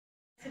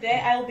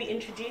Today I will be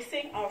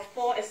introducing our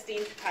four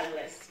esteemed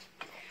panelists.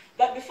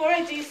 But before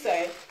I do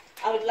so,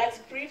 I would like to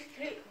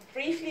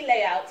briefly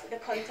lay out the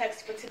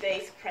context for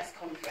today's press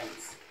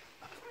conference.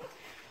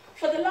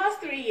 For the last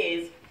 3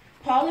 years,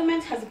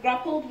 Parliament has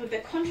grappled with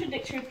the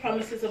contradictory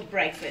promises of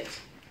Brexit,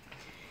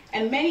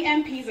 and many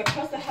MPs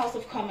across the House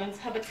of Commons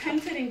have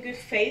attempted in good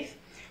faith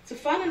to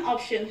find an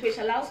option which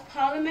allows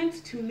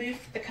Parliament to move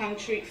the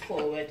country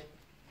forward.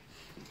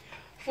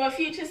 For a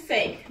future's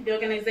sake, the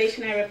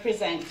organisation I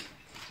represent,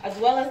 as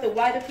well as the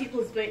wider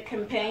People's Vote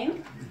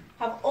campaign,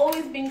 have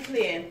always been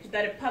clear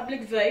that a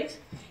public vote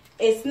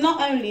is not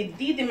only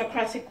the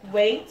democratic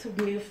way to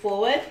move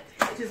forward,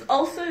 it is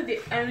also the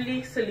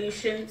only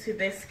solution to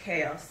this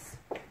chaos.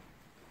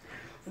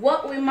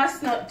 What we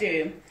must not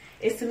do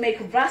is to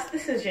make rash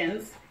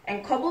decisions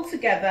and cobble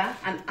together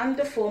an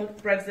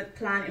underformed Brexit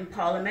plan in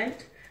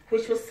Parliament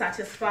which will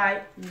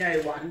satisfy no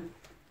one.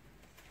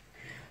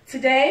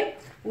 Today,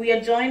 we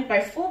are joined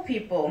by four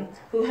people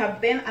who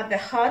have been at the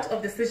heart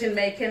of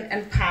decision-making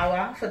and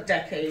power for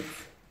decades.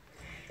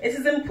 It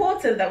is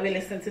important that we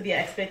listen to their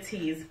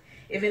expertise,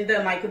 even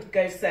though Michael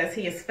Gove says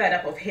he is fed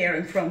up of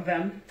hearing from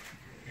them.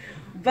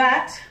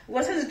 But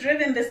what has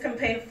driven this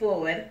campaign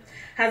forward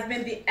has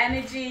been the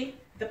energy,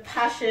 the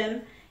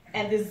passion,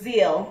 and the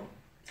zeal,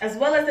 as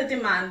well as the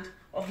demand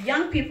of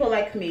young people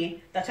like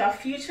me that our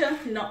future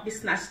not be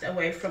snatched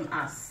away from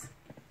us.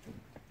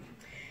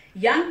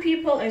 Young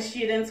people and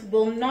students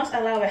will not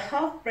allow a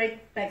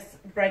half-baked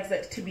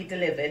Brexit to be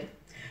delivered,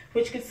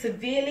 which could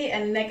severely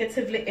and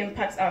negatively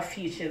impact our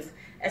futures,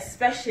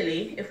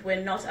 especially if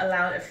we're not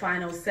allowed a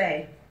final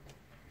say.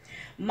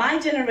 My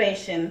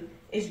generation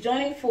is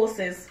joining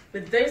forces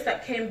with those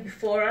that came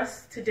before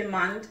us to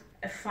demand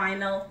a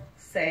final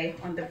say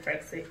on the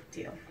Brexit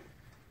deal.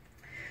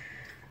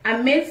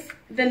 Amidst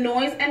the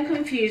noise and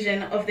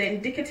confusion of the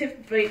indicative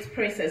vote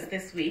process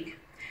this week,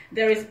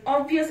 there is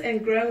obvious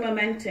and growing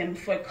momentum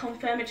for a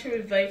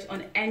confirmatory vote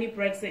on any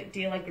Brexit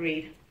deal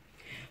agreed.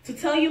 To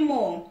tell you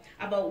more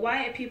about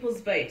why a people's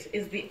vote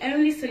is the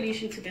only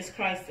solution to this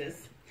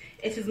crisis,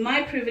 it is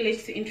my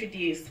privilege to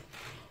introduce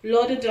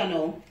Lord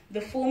O'Donnell,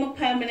 the former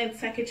Permanent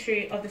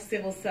Secretary of the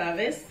Civil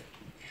Service,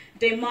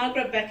 Dame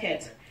Margaret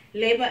Beckett,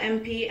 Labour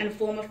MP and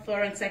former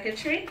Foreign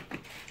Secretary,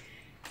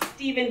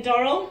 Stephen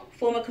Dorrell,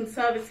 former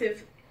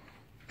Conservative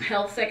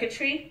Health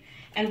Secretary,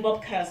 and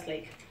Bob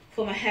Kerslake,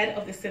 former Head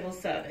of the Civil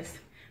Service.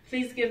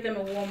 Please give them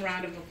a warm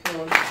round of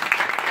applause.